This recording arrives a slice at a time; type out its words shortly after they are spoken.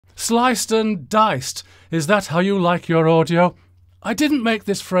Sliced and diced. Is that how you like your audio? I didn't make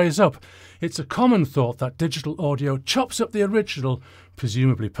this phrase up. It's a common thought that digital audio chops up the original,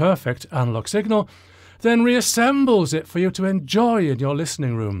 presumably perfect, analogue signal, then reassembles it for you to enjoy in your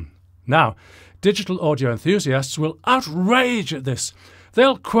listening room. Now, digital audio enthusiasts will outrage at this.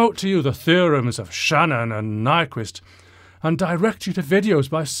 They'll quote to you the theorems of Shannon and Nyquist and direct you to videos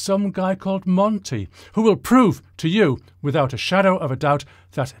by some guy called Monty, who will prove to you, without a shadow of a doubt,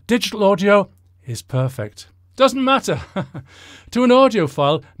 that digital audio is perfect. Doesn't matter. To an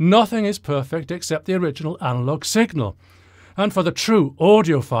audiophile, nothing is perfect except the original analogue signal. And for the true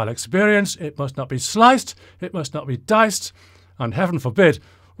audiophile experience, it must not be sliced, it must not be diced, and heaven forbid,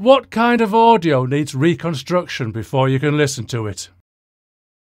 what kind of audio needs reconstruction before you can listen to it?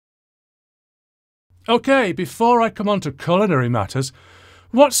 OK, before I come on to culinary matters,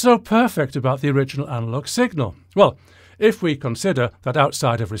 what's so perfect about the original analogue signal? Well, if we consider that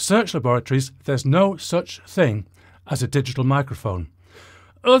outside of research laboratories there's no such thing as a digital microphone,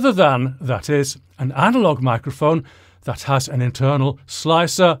 other than, that is, an analogue microphone that has an internal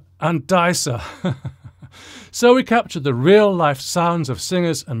slicer and dicer. So we capture the real-life sounds of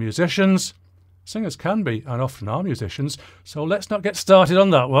singers and musicians. Singers can be, and often are, musicians, so let's not get started on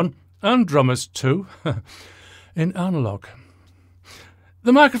that one. And drummers too, in analogue.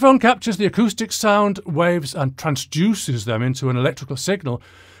 The microphone captures the acoustic sound waves and transduces them into an electrical signal,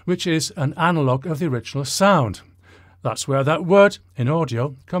 which is an analogue of the original sound. That's where that word, in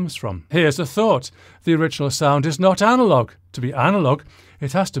audio, comes from. Here's a thought. The original sound is not analogue. To be analogue,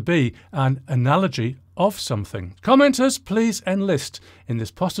 it has to be an analogy of something. Commenters, please enlist in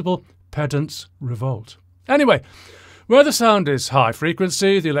this possible pedant's revolt. Anyway, where the sound is high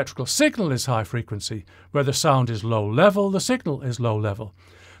frequency, the electrical signal is high frequency. Where the sound is low level, the signal is low level.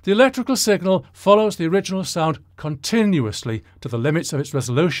 The electrical signal follows the original sound continuously to the limits of its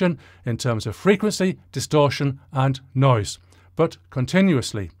resolution in terms of frequency, distortion and noise, but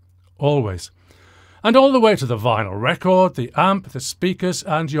continuously, always. And all the way to the vinyl record, the amp, the speakers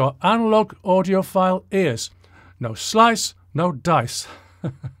and your analogue audiophile ears. No slice, no dice.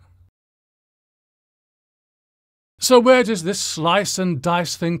 So where does this slice and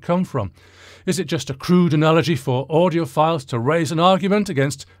dice thing come from? Is it just a crude analogy for audiophiles to raise an argument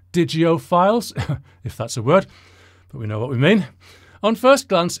against digiophiles, if that's a word, but we know what we mean? On first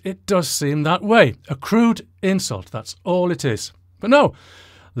glance, it does seem that way. A crude insult, that's all it is. But no,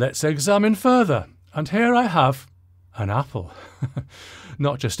 let's examine further. And here I have an apple.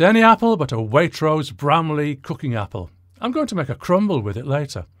 Not just any apple, but a Waitrose Bramley cooking apple. I'm going to make a crumble with it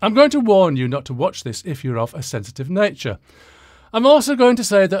later. I'm going to warn you not to watch this if you're of a sensitive nature. I'm also going to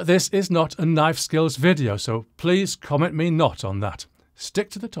say that this is not a knife skills video, so please comment me not on that.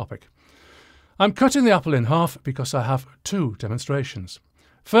 Stick to the topic. I'm cutting the apple in half because I have two demonstrations.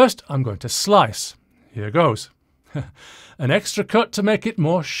 First, I'm going to slice. Here goes. An extra cut to make it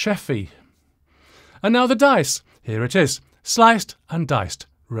more chefy. And now the dice. Here it is, sliced and diced,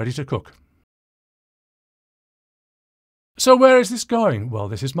 ready to cook. So where is this going? Well,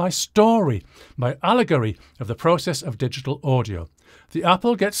 this is my story, my allegory of the process of digital audio. The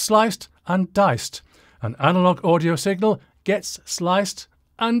apple gets sliced and diced. An analogue audio signal gets sliced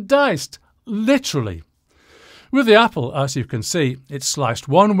and diced, literally. With the apple, as you can see, it's sliced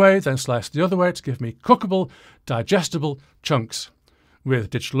one way, then sliced the other way to give me cookable, digestible chunks. With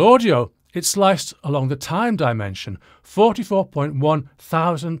digital audio, it's sliced along the time dimension, 44.1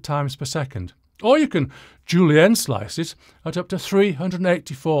 thousand times per second. Or you can julienne slice it at up to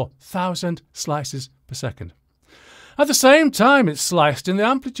 384,000 slices per second. At the same time, it's sliced in the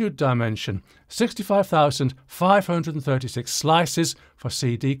amplitude dimension, 65,536 slices for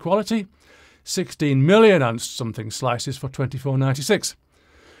CD quality, 16 million and something slices for 2496.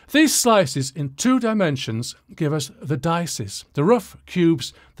 These slices in two dimensions give us the dices, the rough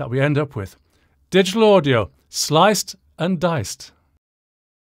cubes that we end up with. Digital audio, sliced and diced.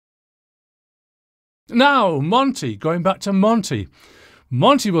 Now, Monty, going back to Monty.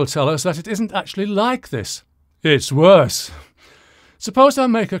 Monty will tell us that it isn't actually like this. It's worse. Suppose I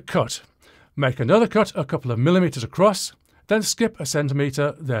make a cut. Make another cut a couple of millimetres across, then skip a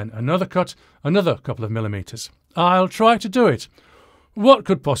centimetre, then another cut, another couple of millimetres. I'll try to do it. What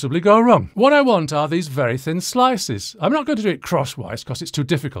could possibly go wrong? What I want are these very thin slices. I'm not going to do it crosswise because it's too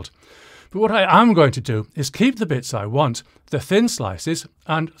difficult. But what I am going to do is keep the bits I want, the thin slices,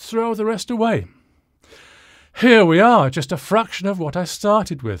 and throw the rest away. Here we are, just a fraction of what I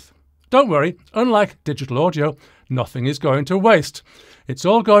started with. Don't worry, unlike digital audio, nothing is going to waste. It's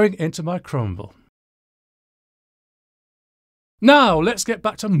all going into my crumble. Now, let's get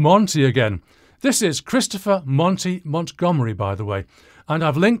back to Monty again. This is Christopher Monty Montgomery, by the way, and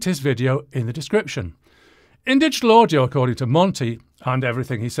I've linked his video in the description. In digital audio, according to Monty, and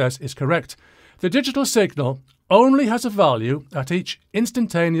everything he says is correct, the digital signal only has a value at each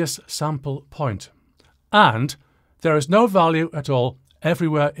instantaneous sample point, and there is no value at all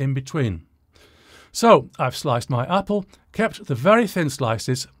everywhere in between. So I've sliced my apple, kept the very thin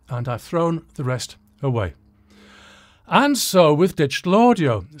slices, and I've thrown the rest away. And so with digital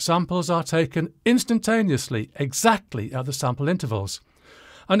audio, samples are taken instantaneously, exactly at the sample intervals.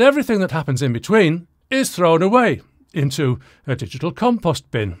 And everything that happens in between is thrown away into a digital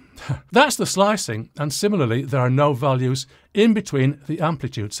compost bin. That's the slicing, and similarly there are no values in between the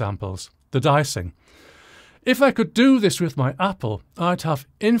amplitude samples, the dicing. If I could do this with my apple, I'd have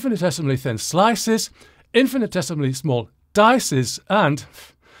infinitesimally thin slices, infinitesimally small dices, and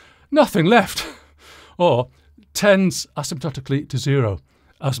nothing left. Or tens asymptotically to zero,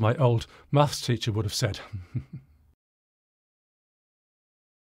 as my old maths teacher would have said.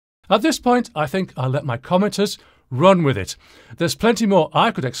 At this point, I think I'll let my commenters run with it. There's plenty more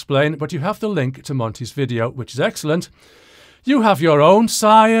I could explain, but you have the link to Monty's video, which is excellent. You have your own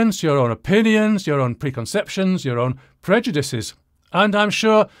science, your own opinions, your own preconceptions, your own prejudices, and I'm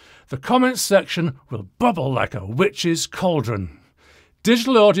sure the comments section will bubble like a witch's cauldron.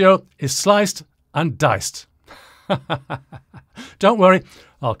 Digital audio is sliced and diced. Don't worry,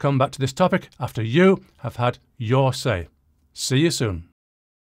 I'll come back to this topic after you have had your say. See you soon.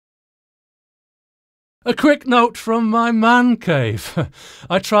 A quick note from my man cave.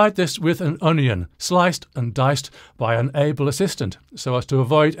 I tried this with an onion, sliced and diced by an able assistant, so as to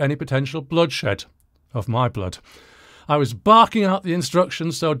avoid any potential bloodshed of my blood. I was barking out the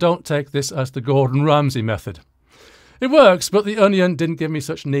instructions, so don't take this as the Gordon Ramsay method. It works, but the onion didn't give me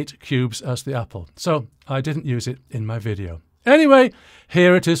such neat cubes as the apple, so I didn't use it in my video. Anyway,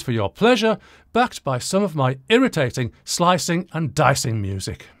 here it is for your pleasure, backed by some of my irritating slicing and dicing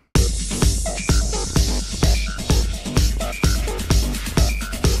music.